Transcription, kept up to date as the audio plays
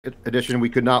edition. We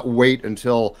could not wait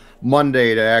until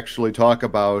Monday to actually talk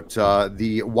about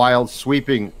the Wild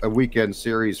sweeping a weekend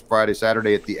series Friday,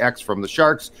 Saturday at the X from the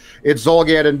Sharks. It's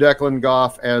Zulgad and Declan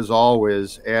Goff as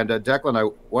always. And Declan,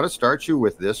 I want to start you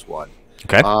with this one.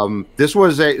 Okay. This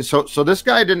was so this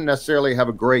guy didn't necessarily have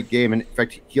a great game. In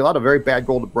fact, he allowed a very bad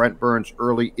goal to Brent Burns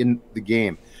early in the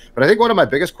game. But I think one of my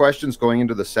biggest questions going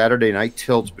into the Saturday night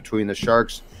tilts between the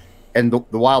Sharks and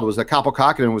the Wild was that Kaapo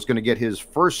Kahkonen was going to get his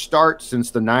first start since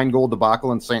the 9-goal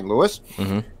debacle in St. Louis.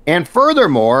 And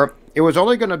furthermore, it was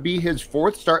only going to be his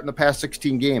fourth start in the past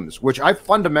 16 games, which I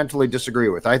fundamentally disagree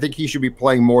with. I think he should be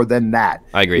playing more than that.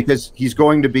 I agree. Because he's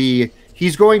going to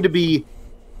be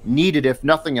needed, if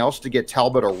nothing else, to get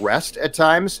Talbot a rest at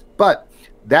times. But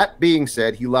that being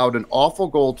said, he allowed an awful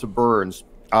goal to Burns.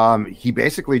 He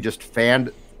basically just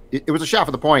fanned. It was a shot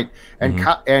for the point, and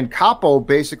and Kaapo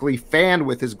basically fanned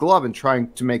with his glove and trying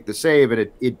to make the save,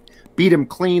 and it beat him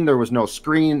clean. There was no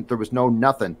screen, there was no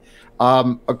nothing.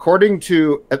 According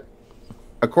to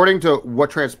what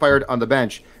transpired on the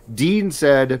bench, Dean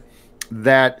said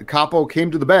that Kaapo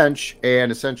came to the bench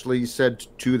and essentially said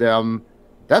to them,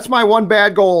 "That's my one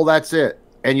bad goal. That's it."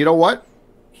 And you know what?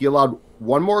 He allowed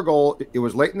one more goal. It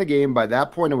was late in the game. By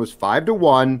that point, it was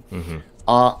 5-1.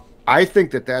 I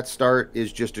think that start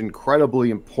is just incredibly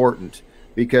important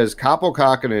because Kaapo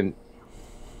Kahkonen,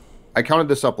 I counted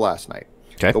this up last night.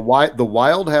 Okay. The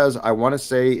Wild has, I want to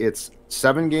say it's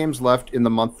 7 games left in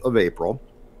the month of April,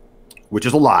 which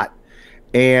is a lot,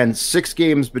 and 6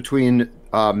 games between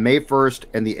May 1st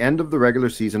and the end of the regular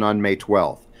season on May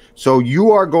 12th. So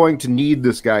you are going to need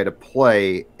this guy to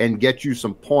play and get you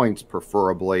some points,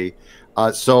 preferably.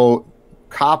 So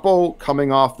Kaapo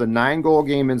coming off the 9-goal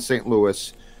game in St.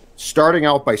 Louis, starting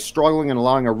out by struggling and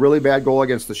allowing a really bad goal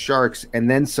against the Sharks and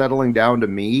then settling down to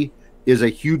me is a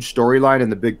huge storyline in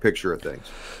the big picture of things.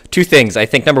 2 things. I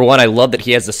think, number one, I love that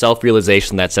he has the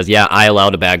self-realization that says, yeah, I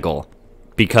allowed a bad goal,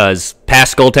 because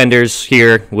past goaltenders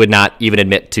here would not even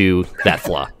admit to that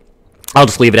flaw. I'll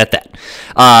just leave it at that.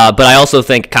 But I also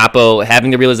think Kaapo having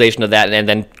the realization of that and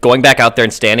then going back out there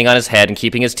and standing on his head and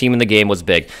keeping his team in the game was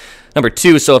big. Number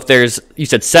 2, so if there's, you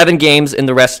said 7 games in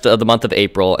the rest of the month of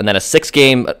April, and then a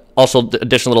 6-game, also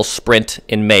additional little sprint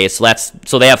in May.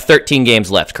 So they have 13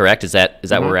 games left, correct? Is that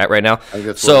where we're at right now?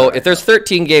 So if there's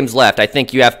 13 games left, I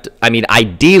think you have to, I mean,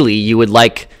 ideally you would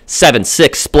like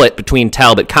 7-6 split between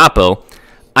Talbot Kaapo.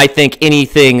 I think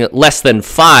anything less than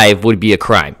 5 would be a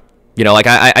crime. You know, like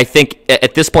I think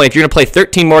at this point, if you're going to play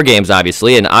 13 more games,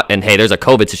 obviously, and hey, there's a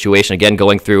COVID situation again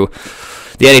going through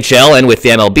the NHL and with the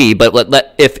MLB,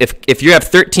 but if you have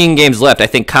 13 games left, I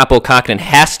think Kaapo Kahkonen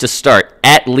has to start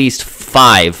at least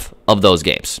 5 of those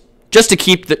games, just to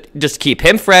keep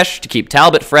him fresh, to keep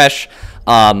Talbot fresh.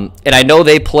 And I know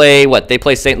they play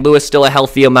St. Louis still a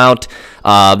healthy amount. They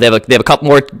have a couple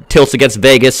more tilts against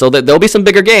Vegas, so there'll be some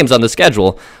bigger games on the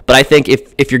schedule. But I think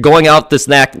if you're going out this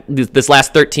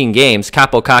last 13 games,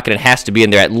 Kaapo Kahkonen has to be in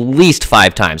there at least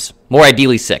 5 times, more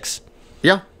ideally 6.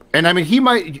 Yeah. And I mean, he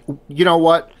might, you know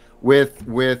what, with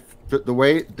the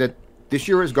way that this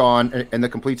year has gone and the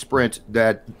complete sprint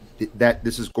that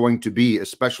this is going to be,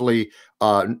 especially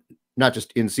not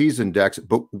just in season decks,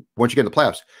 but once you get in the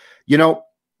playoffs, you know,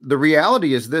 the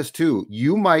reality is this too.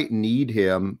 You might need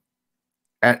him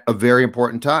at a very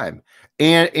important time.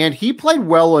 And he played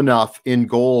well enough in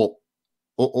goal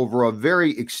over a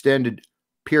very extended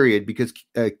period because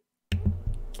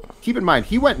keep in mind,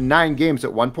 he went 9 games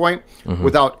at one point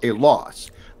without a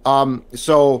loss.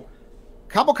 So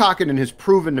Kaapo Kahkonen has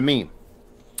proven to me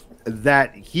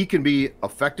that he can be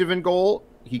effective in goal.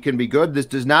 He can be good. This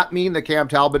does not mean that Cam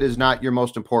Talbot is not your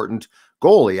most important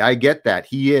goalie. I get that.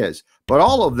 He is. But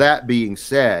all of that being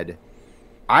said,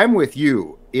 I'm with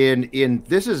you in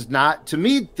this is not, to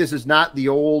me, this is not the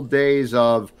old days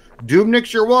of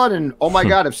Dubnyk's your one, and oh my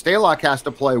God, if Stalock has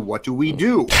to play, what do we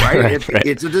do? Right?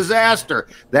 It's a disaster.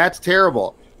 That's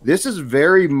terrible. This is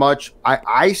very much,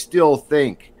 I still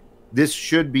think this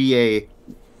should be a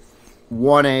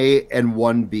 1A and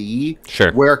 1B.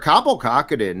 Sure. Where Kaapo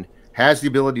Kahkonen has the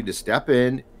ability to step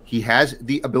in, he has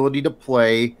the ability to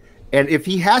play, and if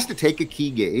he has to take a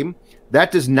key game, that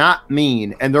does not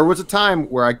mean, and there was a time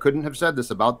where I couldn't have said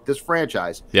this about this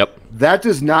franchise. Yep. That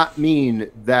does not mean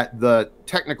that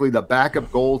technically the backup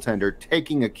goaltender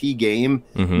taking a key game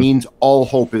means all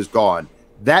hope is gone.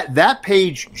 That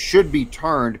page should be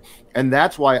turned, and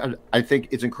that's why I think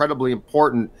it's incredibly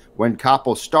important when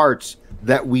Kaapo starts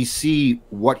that we see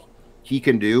what he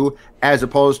can do, as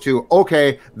opposed to,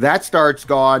 okay, that start's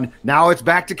gone, now it's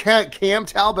back to Cam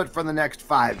Talbot for the next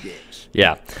 5 games.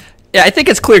 Yeah. Yeah, I think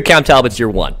it's clear Cam Talbot's your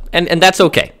one, and that's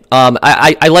okay.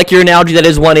 I like your analogy that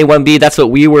is 1A, 1B. That's what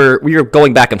we were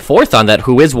going back and forth on, that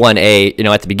who is 1A,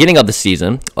 at the beginning of the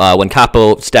season, when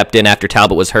Kaapo stepped in after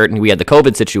Talbot was hurt and we had the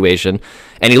COVID situation,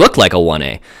 and he looked like a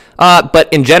 1A. But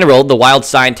in general, the Wild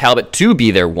signed Talbot to be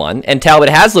their one, and Talbot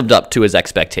has lived up to his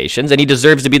expectations, and he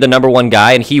deserves to be the number one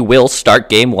guy, and he will start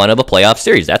game one of a playoff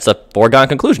series. That's a foregone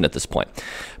conclusion at this point.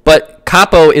 But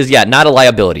Kaapo is, not a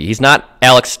liability. He's not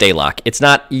Alex Stalock. It's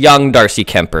not young Darcy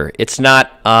Kemper. It's not,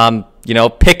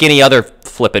 pick any other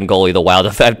flipping goalie the Wild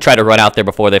have tried to run out there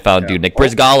before they found Dudnik.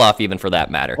 Brizgalov, even, for that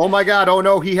matter. Oh, my God. Oh,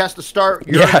 no, he has to start.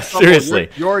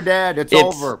 Seriously. Your dad. It's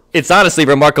over. It's honestly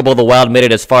remarkable the Wild made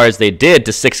it as far as they did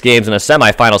to 6 games in a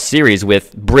semifinal series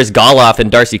with Brizgalov and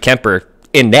Darcy Kemper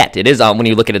in net. It is, when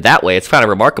you look at it that way, it's kind of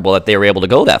remarkable that they were able to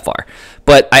go that far.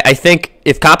 But I think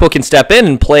if Kaapo can step in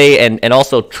and play and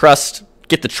also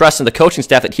get the trust in the coaching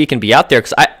staff that he can be out there,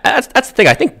 because that's the thing.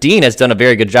 I think Dean has done a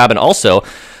very good job, and also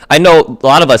I know a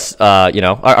lot of us,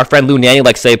 our friend Lou Nanny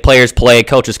likes to say players play,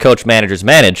 coaches coach, managers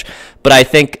manage, but I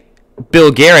think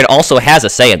Bill Guerin also has a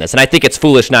say in this, and I think it's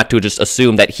foolish not to just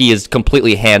assume that he is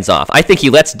completely hands-off. I think he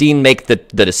lets Dean make the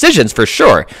decisions for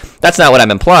sure. That's not what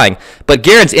I'm implying, but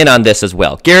Guerin's in on this as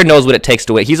well. Guerin knows what it takes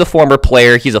to win. He's a former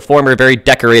player. He's a former very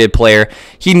decorated player.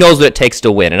 He knows what it takes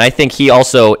to win, and I think he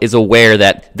also is aware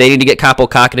that they need to get Kaapo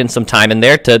Kahkonen some time in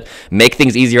there to make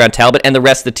things easier on Talbot and the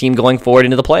rest of the team going forward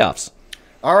into the playoffs.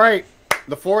 All right,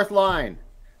 the fourth line.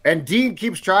 And Dean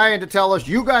keeps trying to tell us,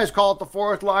 you guys call it the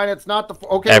fourth line. It's not the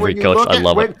okay. Every coach, I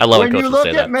love it. I love when you look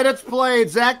at that. minutes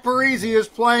played, Zach Parise is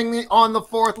playing on the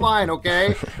fourth line.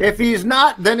 Okay, if he's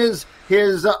not, then his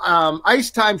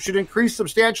ice time should increase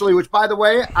substantially. Which, by the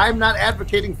way, I'm not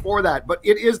advocating for that, but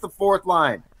it is the fourth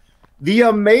line. The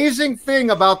amazing thing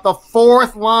about the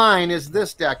fourth line is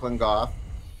this, Declan Goff,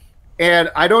 and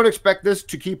I don't expect this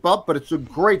to keep up, but it's a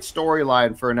great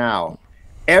storyline for now.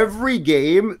 Every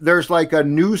game, there's like a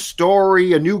new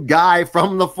story, a new guy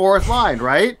from the fourth line,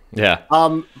 right? Yeah.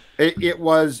 It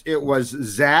was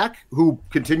Zach, who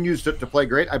continues to play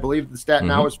great. I believe the stat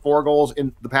now is 4 goals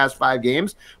in the past 5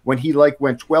 games. When he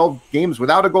went 12 games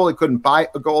without a goal, he couldn't buy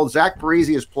a goal. Zach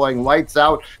Parise is playing lights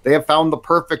out. They have found the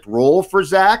perfect role for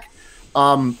Zach.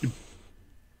 Bonino,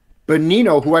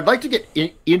 who I'd like to get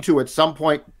into at some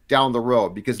point down the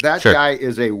road, because that guy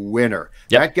is a winner.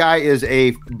 Yep. That guy is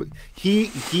he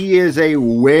is a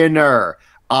winner.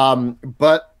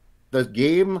 But the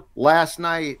game last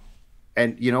night,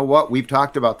 and you know what? We've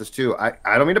talked about this too.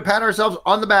 I don't mean to pat ourselves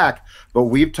on the back, but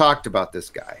we've talked about this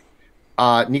guy.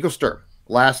 Nico Sturm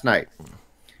last night.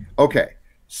 Okay.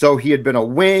 So he had been a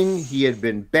wing. He had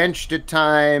been benched at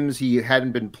times. He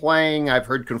hadn't been playing. I've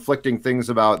heard conflicting things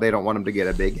about they don't want him to get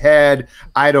a big head.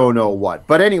 I don't know what.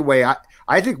 But anyway,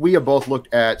 I think we have both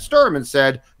looked at Sturm and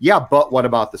said, yeah, but what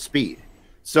about the speed?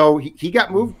 So he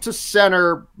got moved to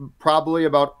center probably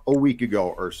about a week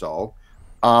ago or so.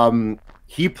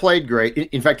 He played great.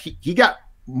 In fact, he got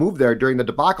moved there during the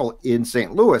debacle in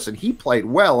St. Louis, and he played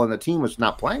well, and the team was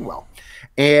not playing well.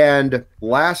 And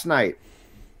last night,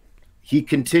 he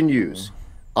continues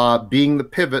being the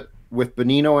pivot with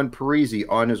Bonino and Parise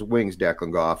on his wings,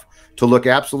 Declan Goff, to look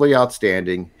absolutely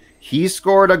outstanding. He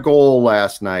scored a goal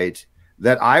last night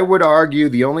that I would argue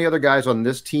the only other guys on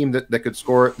this team that could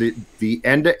score the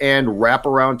end-to-end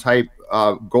wraparound type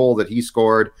goal that he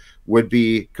scored would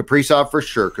be Kaprizov for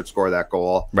sure could score that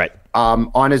goal. Right.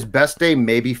 On his best day,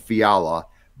 maybe Fiala.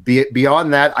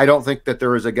 Beyond that, I don't think that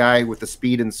there is a guy with the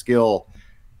speed and skill.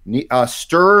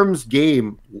 Sturm's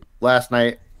game last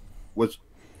night was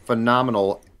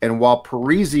phenomenal. And while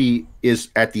Parise is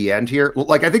at the end here,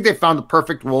 I think they found the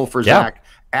perfect role for Zach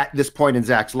at this point in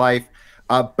Zach's life.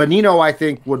 Bonino, I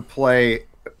think, would play.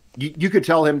 You could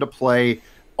tell him to play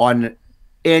on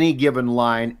any given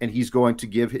line, and he's going to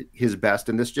give his best.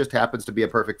 And this just happens to be a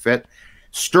perfect fit.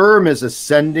 Sturm is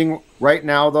ascending right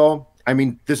now, though. I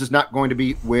mean, this is not going to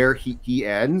be where he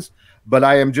ends, but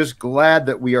I am just glad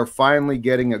that we are finally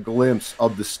getting a glimpse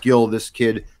of the skill this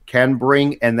kid can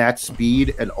bring and that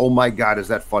speed. And oh my God, is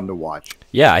that fun to watch?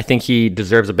 Yeah, I think he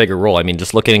deserves a bigger role. I mean,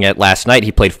 just looking at last night,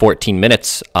 he played 14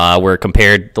 minutes, where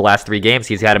compared the last 3 games,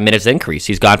 he's had a minute's increase.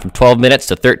 He's gone from 12 minutes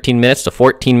to 13 minutes to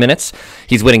 14 minutes.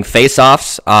 He's winning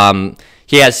faceoffs.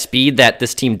 He has speed that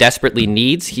this team desperately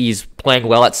needs. He's playing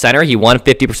well at center. He won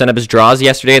 50% of his draws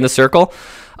yesterday in the circle.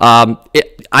 I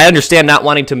understand not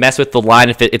wanting to mess with the line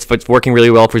if it's working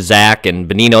really well for Zach, and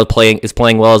Bonino is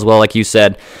playing well as well, like you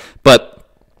said. But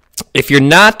if you're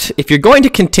going to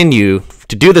continue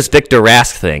to do this Victor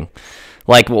Rask thing,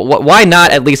 Like, why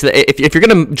not at least, if you're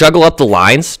going to juggle up the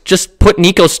lines, just put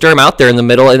Nico Sturm out there in the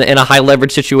middle in a high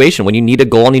leverage situation when you need a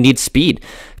goal and you need speed.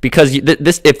 Because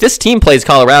if this team plays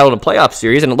Colorado in a playoff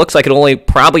series, and it looks like it only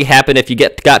probably happen if you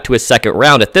got to a second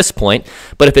round at this point,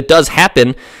 but if it does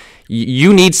happen,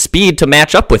 you need speed to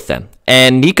match up with them.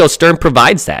 And Nico Sturm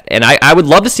provides that. And I would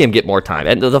love to see him get more time.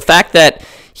 And the fact that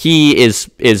he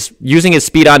is using his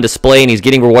speed on display and he's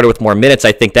getting rewarded with more minutes,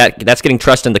 I think that's getting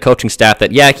trust in the coaching staff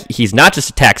that, yeah, he's not just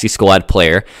a taxi squad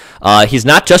player. He's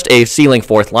not just a ceiling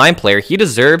fourth line player. He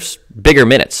deserves bigger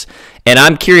minutes. And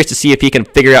I'm curious to see if they can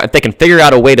figure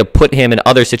out a way to put him in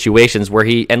other situations where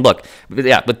and look,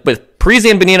 yeah, with Parise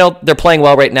and Bonino, they're playing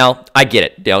well right now. I get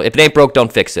it. If it ain't broke,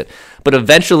 don't fix it. But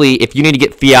eventually, if you need to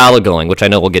get Fiala going, which I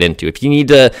know we'll get into, if you need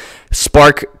to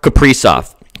spark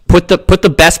Kaprizov, put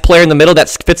the best player in the middle that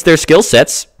fits their skill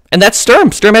sets, and that's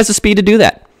Sturm. Sturm has the speed to do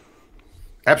that.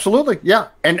 Absolutely, yeah.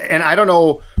 And I don't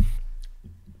know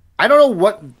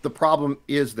what the problem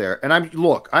is there. And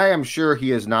I am sure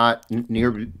he is not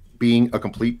near being a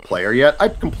complete player yet. I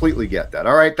completely get that.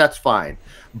 All right, that's fine.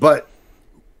 But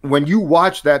when you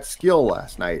watch that skill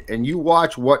last night and you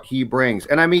watch what he brings,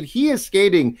 and I mean, he is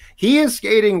skating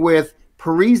with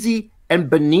Parise and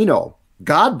Bonino.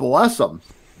 God bless them,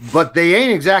 but they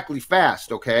ain't exactly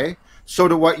fast, okay? So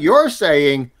to what you're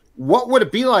saying, what would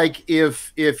it be like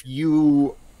if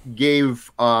you gave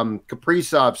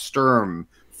Kaprizov Sturm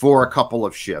for a couple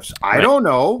of shifts? I don't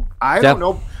know. I don't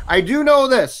know. I do know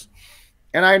this.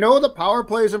 And I know the power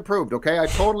play is improved, okay? I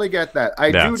totally get that.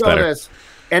 I do know this.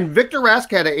 And Victor Rask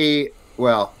had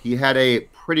he had a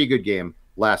pretty good game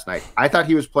last night. I thought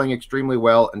he was playing extremely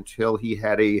well until he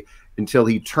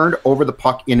turned over the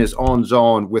puck in his own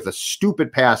zone with a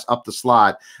stupid pass up the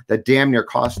slot that damn near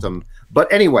cost him.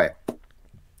 But anyway,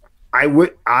 I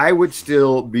would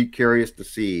still be curious to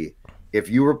see if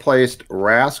you replaced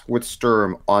Rask with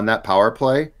Sturm on that power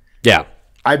play. Yeah.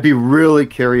 I'd be really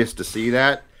curious to see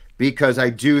that, because I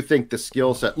do think the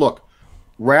skill set. Look,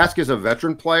 Rask is a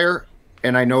veteran player,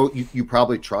 and I know you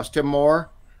probably trust him more,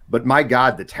 but my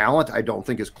God, the talent I don't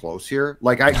think is close here.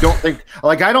 I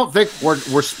don't think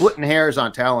we're splitting hairs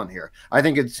on talent here. I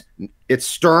think it's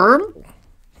Sturm,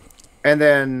 and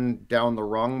then down the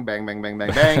rung, bang, bang, bang,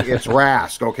 bang, bang, it's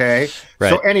Rask. Okay, right.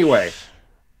 So anyway,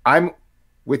 I'm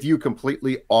with you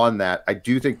completely on that. I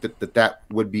do think that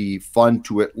would be fun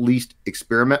to at least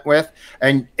experiment with,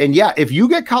 and yeah, if you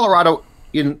get Colorado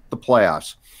in the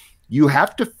playoffs, you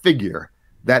have to figure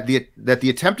that the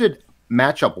attempted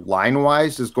matchup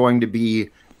line-wise is going to be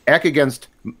Ek against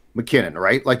McKinnon,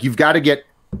 right? Like, you've got to get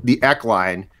the Ek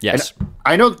line. Yes. And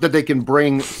I know that they can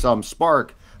bring some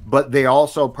spark, but they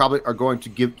also probably are going to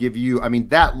give you, I mean,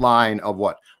 that line of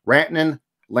what? Rantanen,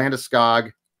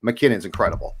 Landeskog, McKinnon's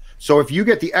incredible. So if you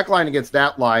get the Ek line against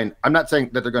that line, I'm not saying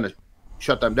that they're going to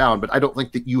shut them down, but I don't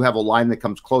think that you have a line that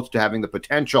comes close to having the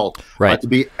potential to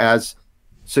be as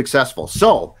successful.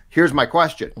 So here's my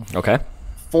question. Okay.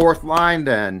 Fourth line,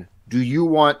 then, do you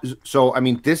want? So I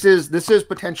mean, this is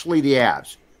potentially the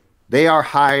Avs. They are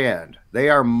high end. They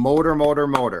are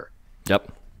motor.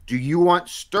 Yep. Do you want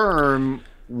Sturm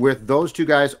with those two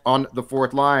guys on the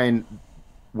fourth line?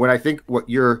 When I think what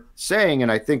you're saying,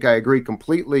 and I think I agree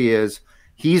completely, is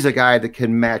he's a guy that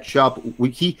can match up.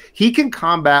 He can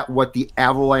combat what the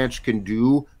Avalanche can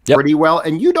do pretty well,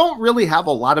 and you don't really have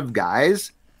a lot of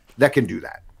guys that can do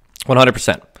that.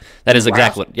 100%. That is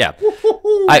exactly what, yeah.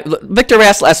 Victor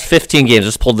Rask last 15 games,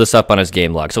 just pulled this up on his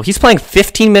game log. So he's playing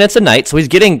 15 minutes a night, so he's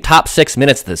getting top 6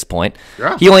 minutes at this point.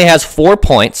 Yeah. He only has 4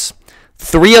 points.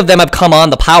 3 of them have come on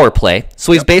the power play,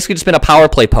 so he's basically just been a power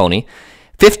play pony.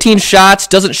 15 shots,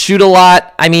 doesn't shoot a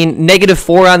lot. I mean,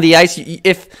 -4 on the ice.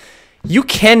 If you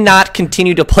cannot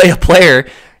continue to play a player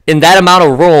in that amount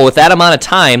of role with that amount of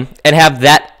time and have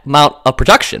that amount of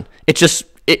production, it just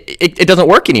it doesn't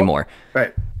work anymore.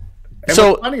 Right. And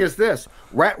so what's funny is this: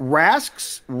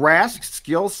 Rask's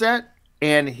skill set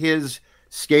and his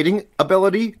skating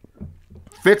ability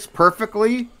fits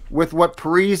perfectly with what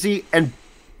Parise and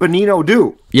Bonino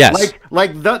do. Yes.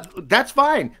 That's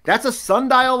fine. That's a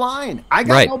sundial line. I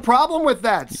got no problem with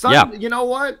that. You know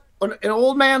what? An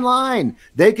old man line.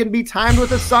 They can be timed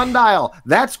with a sundial.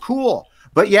 That's cool.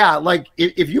 But yeah, like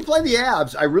if you play the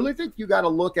Avs, I really think you got to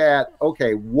look at,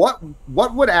 okay, what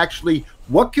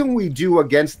can we do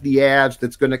against the Avs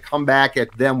that's going to come back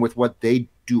at them with what they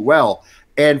do well?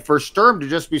 And for Sturm to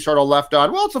just be sort of left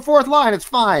on, well, it's a fourth line, it's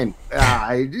fine.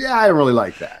 I don't really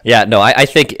like that. Yeah, no, I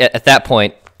think at that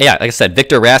point, yeah, like I said,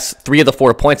 Victor Rask, 3 of the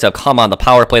 4 points have come on the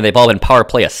power play. They've all been power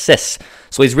play assists.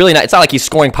 So he's really not, it's not like he's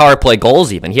scoring power play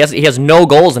goals even. He has no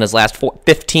goals in his last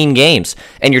 15 games,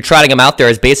 and you're trotting him out there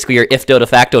as basically your if de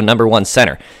facto number 1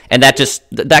 center. And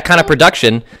that kind of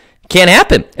production can't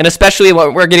happen. And especially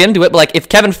when we're getting into it, but like if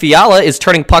Kevin Fiala is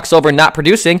turning pucks over and not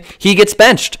producing, he gets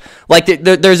benched. Like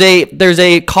there's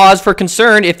a cause for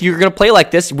concern. If you're going to play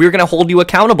like this, we're going to hold you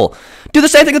accountable. Do the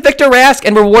same thing with Victor Rask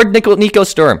and reward Nico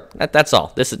Sturm. That's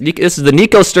all. This is the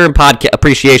Nico Sturm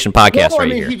appreciation podcast right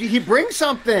here. He brings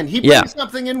something. He brings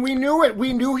something, and we knew it.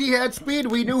 We knew he had speed.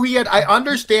 We knew he had. I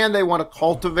understand they want to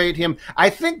cultivate him. I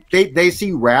think they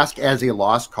see Rask as a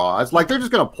lost cause. Like they're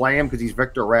just going to play him because he's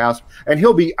Victor Rask, and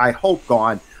he'll be, I hope,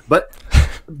 gone. But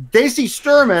they see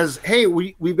Sturm as, hey,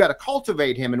 we've got to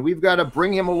cultivate him, and we've got to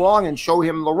bring him along and show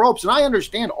him the ropes. And I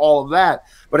understand all of that.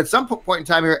 But at some point in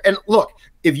time here, and look,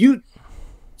 if you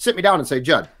sit me down and say,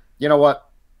 Judd, you know what?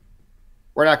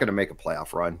 We're not going to make a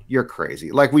playoff run. You're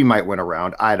crazy. Like, we might win a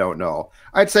round. I don't know.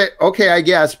 I'd say, okay, I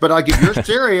guess. But like, if you're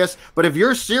serious, if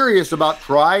you're serious about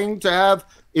trying to have,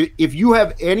 if you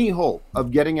have any hope of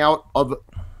getting out of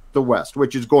the West,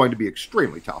 which is going to be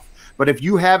extremely tough, but if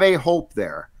you have a hope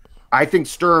there, I think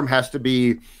Sturm has to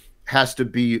be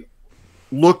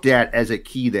looked at as a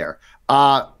key there.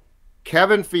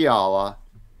 Kevin Fiala.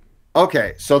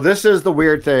 Okay, so this is the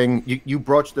weird thing. You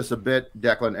broached this a bit,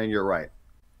 Declan, and you're right.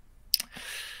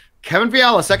 Kevin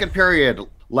Fiala, second period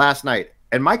last night,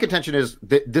 and my contention is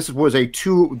that this was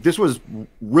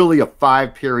really a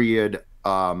 5-period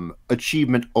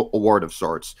achievement award of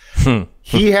sorts.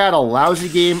 He had a lousy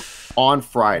game on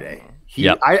Friday.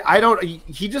 I don't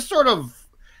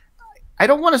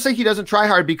want to say he doesn't try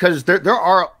hard, because there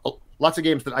are lots of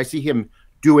games that I see him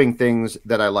doing things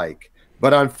that I like.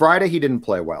 But on Friday, he didn't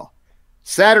play well.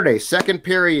 Saturday, second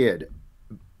period,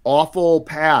 awful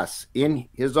pass in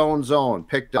his own zone,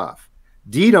 picked off.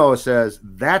 Dino says,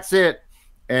 that's it,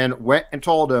 and went and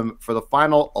told him for the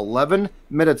final 11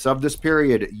 minutes of this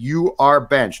period, you are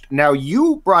benched. Now,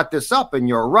 you brought this up, and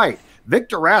you're right.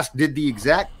 Victor Rask did the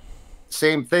exact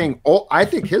same thing. Oh, I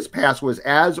think his pass was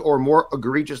as or more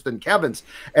egregious than Kevin's,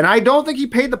 and I don't think he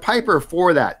paid the piper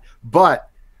for that. But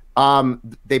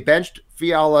they benched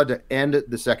Fiala to end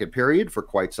the second period for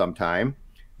quite some time.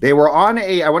 They were on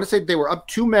I want to say they were up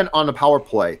 2 men on the power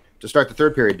play to start the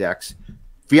third period, Dex.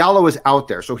 Fiala was out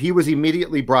there, so he was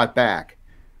immediately brought back.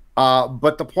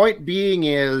 But the point being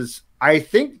is, I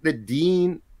think that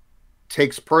Dean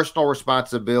takes personal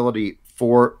responsibility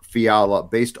for Fiala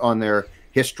based on their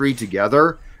history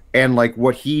together and like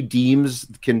what he deems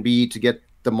can be to get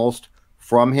the most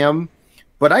from him.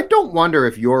 But I don't wonder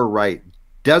if you're right.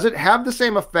 Does it have the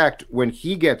same effect when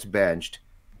he gets benched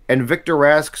and Victor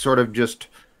Rask sort of just,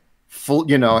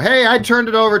 hey, I turned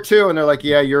it over too, and they're like,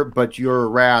 yeah, you're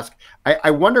Rask.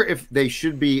 I wonder if they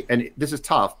should be, and this is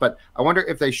tough, but I wonder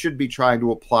if they should be trying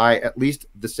to apply at least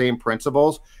the same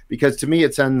principles, because to me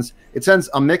it sends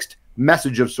a mixed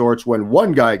message of sorts when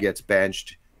one guy gets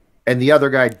benched and the other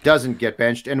guy doesn't get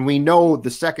benched, and we know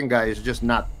the second guy is just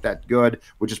not that good,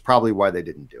 which is probably why they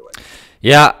didn't do it.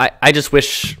 Yeah, I just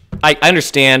wish I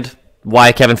understand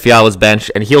why Kevin Fiala was benched,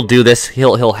 and he'll do this.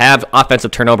 He'll have offensive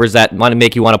turnovers that want to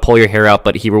make you want to pull your hair out,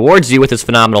 but he rewards you with his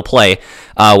phenomenal play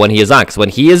when he is on. Because when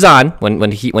he is on,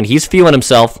 when he's feeling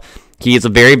himself, he is a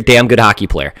very damn good hockey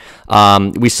player.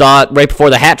 We saw it right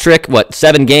before the hat trick.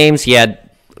 7 games he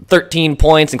had 13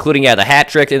 points, including the hat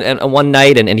trick in one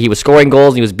night, and he was scoring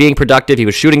goals. And he was being productive. He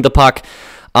was shooting the puck.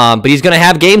 But he's going to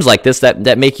have games like this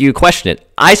that make you question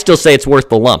it. I still say it's worth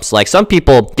the lumps. Like, some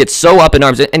people get so up in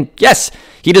arms, and yes,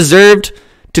 he deserved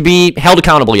to be held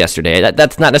accountable yesterday.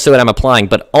 That's not necessarily what I'm applying,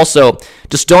 but also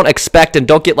just don't expect and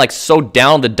don't get like so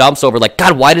down the dumps over like,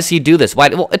 God, why does he do this? Why?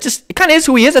 Well, it kind of is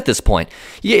who he is at this point.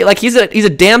 Like, he's a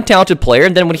damn talented player,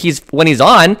 and then when he's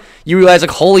on, you realize like,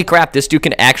 holy crap, this dude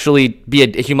can actually be a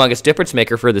humongous difference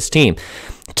maker for this team.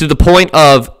 To the point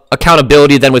of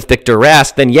accountability then with Victor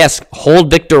Rask, then yes, hold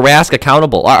Victor Rask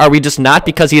accountable. Are we just not,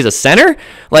 because he's a center?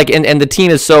 Like, and the team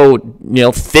is so,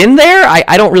 thin there?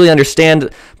 I don't really understand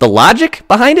the logic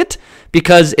behind it,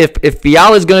 because if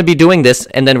Fiala is going to be doing this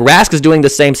and then Rask is doing the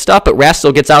same stuff, but Rask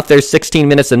still gets out there 16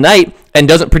 minutes a night and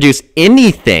doesn't produce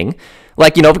anything,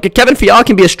 like, Kevin Fiala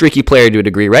can be a streaky player to a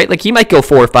degree, right? Like, he might go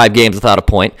 4 or 5 games without a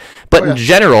point, but in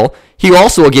general, he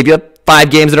also will give you 5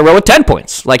 games in a row with 10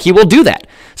 points. Like, he will do that.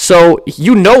 So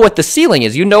you know what the ceiling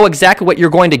is. You know exactly what you're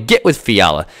going to get with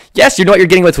Fiala. Yes, you know what you're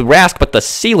getting with Rask, but the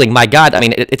ceiling, my God, I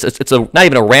mean, it's not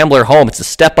even a rambler home. It's a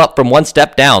step up from one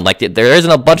step down. Like, there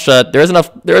isn't much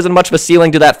of a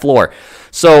ceiling to that floor.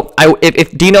 So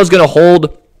if Dino's going to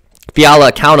hold Fiala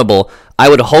accountable, I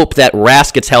would hope that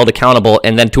Rask gets held accountable,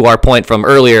 and then to our point from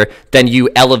earlier, then you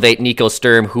elevate Nico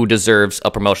Sturm, who deserves a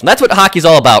promotion. That's what hockey's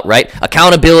all about, right?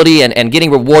 Accountability and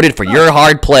getting rewarded for your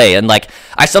hard play. And like,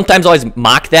 I sometimes always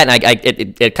mock that,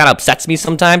 and it kind of upsets me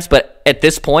sometimes. But at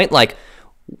this point, like,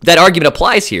 that argument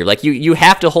applies here. Like, you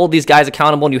have to hold these guys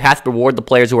accountable, and you have to reward the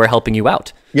players who are helping you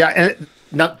out. Yeah, and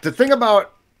now the thing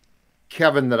about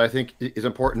Kevin that I think is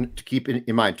important to keep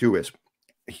in mind too is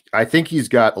I think he's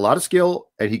got a lot of skill,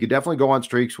 and he could definitely go on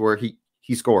streaks where he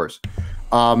scores.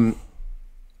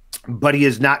 But he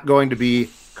is not going to be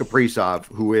Kaprizov,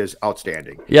 who is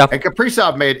outstanding. Yeah. And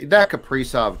Kaprizov made that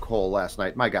Kaprizov goal last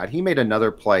night. My God, he made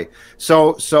another play.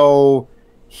 So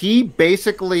he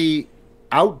basically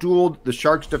outdueled the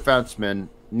Sharks defenseman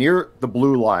near the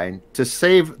blue line to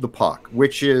save the puck,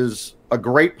 which is a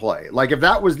great play. Like, if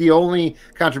that was the only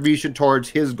contribution towards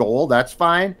his goal, that's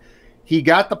fine. He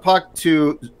got the puck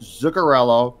to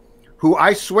Zuccarello, who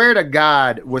I swear to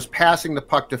God was passing the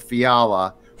puck to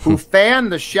Fiala, who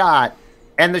fanned the shot,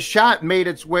 and the shot made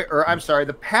its way, or I'm sorry,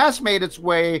 the pass made its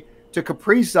way to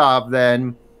Kaprizov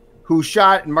then, who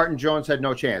shot, and Martin Jones had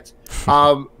no chance.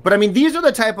 But I mean, these are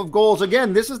the type of goals.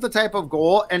 Again, this is the type of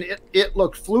goal, and it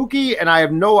looked fluky, and I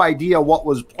have no idea what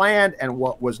was planned and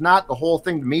what was not. The whole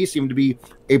thing to me seemed to be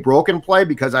a broken play,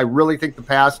 because I really think the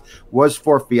pass was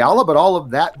for Fiala. But all of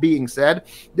that being said,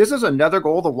 this is another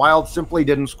goal the Wild simply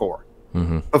didn't score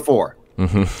before.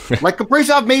 Like,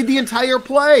 Kaprizov made the entire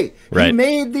play. Right. He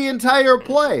made the entire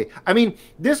play. I mean,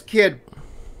 this kid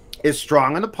is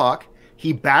strong on the puck.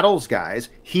 He battles guys.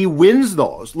 He wins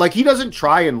those. Like, he doesn't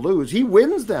try and lose. He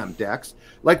wins them, Dex.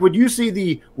 Like, when you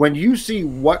see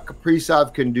what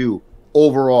Kaprizov can do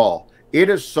overall, it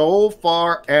is so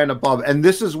far and above. And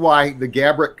this is why the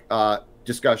Gaborik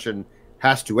discussion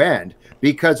has to end,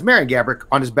 because Marian Gaborik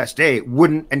on his best day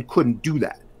wouldn't and couldn't do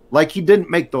that. Like, he didn't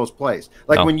make those plays.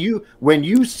 Like, no. when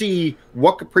you see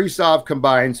what Kaprizov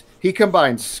combines, he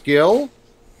combines skill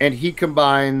and he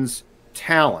combines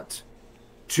talent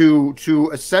to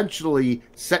essentially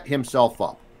set himself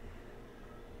up.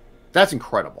 That's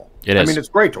incredible. It is. I mean, it's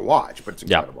great to watch, but it's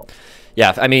incredible.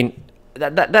 Yeah, I mean,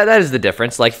 that is the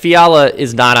difference. Like, Fiala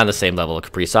is not on the same level of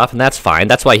Kaprizov, and that's fine.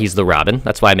 That's why he's the Robin.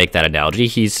 That's why I make that analogy.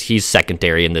 He's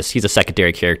secondary in this. He's a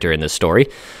secondary character in this story.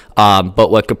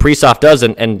 But what Kaprizov does,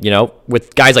 and you know,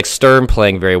 with guys like Sturm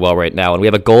playing very well right now, and we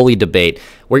have a goalie debate,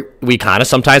 we kind of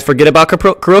sometimes forget about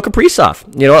Kirill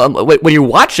Kaprizov. You know, when you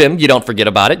watch him, you don't forget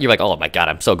about it. You're like, oh my God,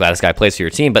 I'm so glad this guy plays for your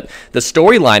team. But the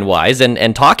storyline wise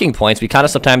and talking points, we kind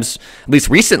of sometimes, at least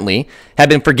recently, have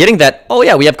been forgetting that, oh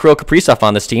yeah, we have Kirill Kaprizov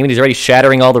on this team, and he's already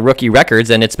shattering all the rookie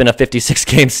records, and it's been a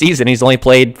 56-game season. He's only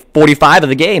played 45 of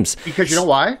the games. Because you know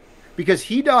why? Because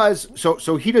he does so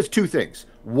he does two things.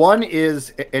 One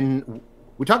is, and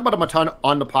we talk about him a ton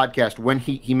on the podcast, when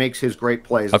he makes his great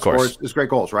plays, of course, scores his great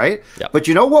goals, right? Yep. But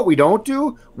you know what we don't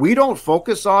do? We don't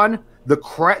focus on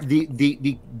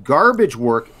the garbage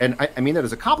work, and I mean that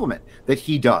as a compliment, that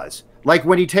he does. Like,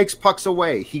 when he takes pucks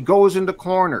away, he goes into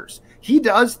corners. He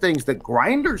does things that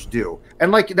grinders do,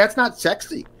 and like, that's not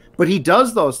sexy, but he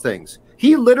does those things.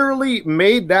 He literally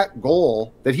made that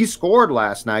goal that he scored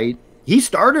last night. He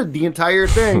started the entire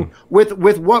thing with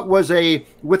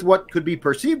what could be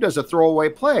perceived as a throwaway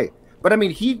play. But I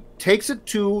mean, he takes it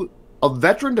to a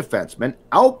veteran defenseman,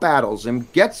 out battles him,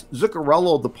 gets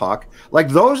Zuccarello the puck. Like,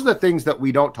 those are the things that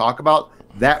we don't talk about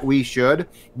that we should,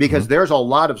 because there's a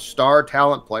lot of star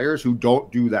talent players who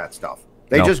don't do that stuff.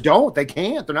 They just don't. They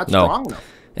can't. They're not strong enough.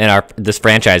 And this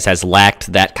franchise has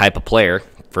lacked that type of player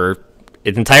for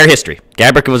its entire history.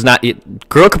 Gaborik was not.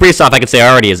 Kirill Kaprizov, I could say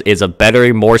already, is a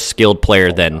better, more skilled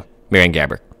player than Marian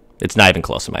Gaborik. It's not even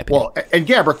close, in my opinion. Well, and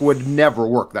Gaborik would never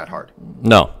work that hard.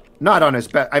 No. Not on his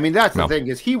best. I mean, that's the thing,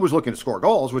 is he was looking to score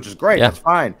goals, which is great. Yeah. That's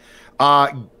fine.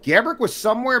 Gaborik was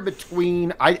somewhere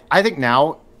between, I think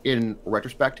now, in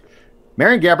retrospect,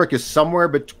 Marian Gaborik is somewhere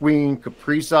between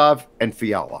Kaprizov and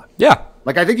Fiala. Yeah.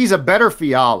 Like, I think he's a better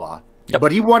Fiala. Yep.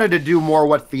 But he wanted to do more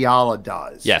what Fiala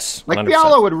does. Yes. 100%. Like,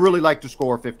 Fiala would really like to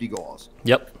score 50 goals.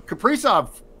 Yep.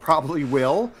 Kaprizov probably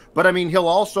will, but I mean, he'll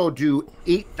also do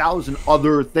 8,000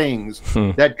 other things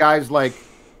that guys like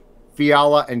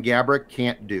Fiala and Gaborik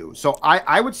can't do. So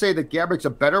I would say that Gaborik's a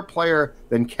better player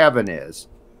than Kevin is,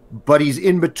 but he's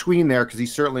in between there, because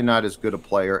he's certainly not as good a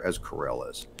player as Kirill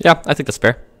is. Yeah, I think that's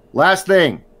fair. Last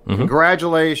thing.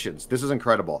 Congratulations. This is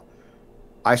incredible.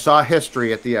 I saw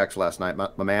history at the X last night, my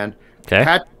man.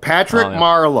 Okay. Patrick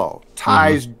Marleau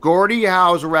ties Gordie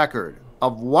Howe's record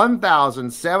of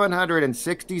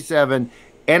 1,767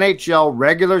 NHL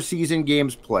regular season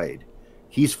games played.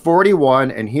 He's 41,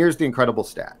 and here's the incredible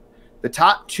stat. The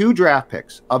top 2 draft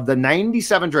picks of the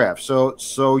 97 drafts.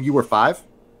 So you were 5?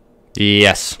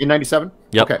 Yes. In 97?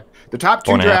 Yep. Okay. The top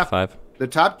two 4.5, draft 5. The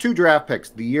top 2 draft picks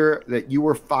the year that you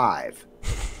were 5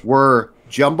 were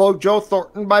Jumbo Joe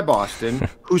Thornton by Boston,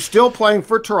 who's still playing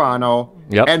for Toronto,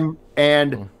 Yep.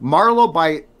 and Marleau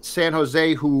by San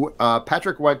Jose, who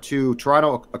Patrick went to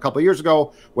Toronto a couple of years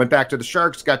ago, went back to the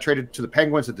Sharks, got traded to the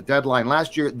Penguins at the deadline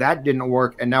last year. That didn't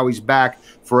work, and now he's back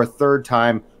for a third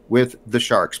time with the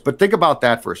Sharks. But think about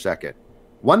that for a second.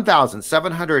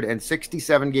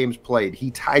 1,767 games played. He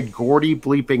tied Gordie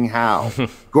bleeping Howe.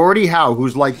 Gordie Howe,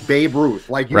 who's like Babe Ruth.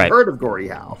 Like, you've heard of Gordie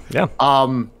Howe. Yeah.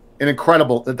 An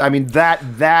incredible. I mean,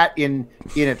 that in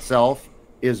itself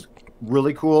is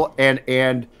really cool.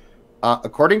 And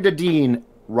according to Dean,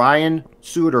 Ryan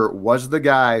Suter was the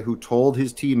guy who told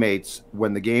his teammates,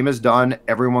 when the game is done,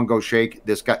 everyone go shake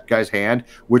this guy's hand,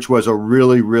 which was a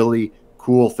really, really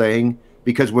cool thing.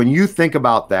 Because when you think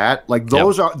about that, like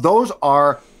those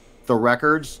are the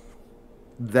records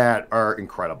that are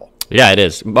incredible. Yeah, it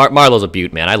is. Marleau's a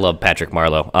beaut, man. I love Patrick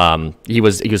Marleau.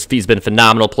 He's been a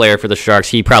phenomenal player for the Sharks.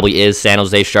 He probably is San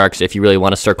Jose Sharks if you really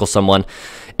want to circle someone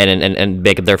and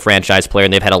make it their franchise player.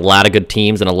 And they've had a lot of good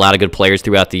teams and a lot of good players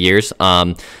throughout the years.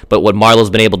 But what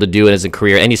Marleau's been able to do in his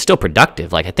career, and he's still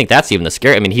productive. Like, I think that's even the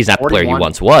scary. I mean, he's not 41. The player he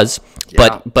once was,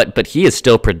 but he is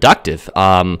still productive.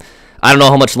 I don't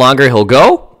know how much longer he'll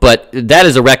go, but that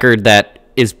is a record that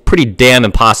is pretty damn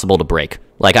impossible to break.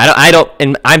 Like, I don't,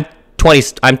 and I'm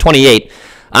 28.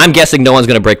 I'm guessing no one's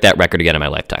going to break that record again in my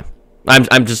lifetime. I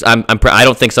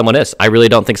don't think someone is. I really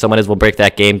don't think someone will break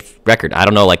that game record. I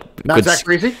don't know, like, not Zach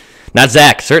Parise? Not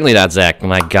Zach. Certainly not Zach. Oh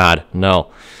my God, no.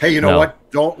 Hey, you know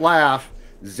what? Don't laugh.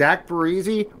 Zach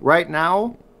Parise right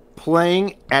now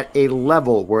playing at a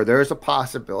level where there's a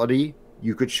possibility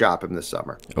you could shop him this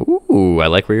summer. Ooh, I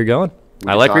like where you're going.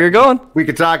 Where you're going. We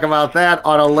could talk about that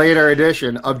on a later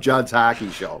edition of Judd's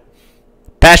Hockey Show.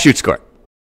 Pass, shoot, score.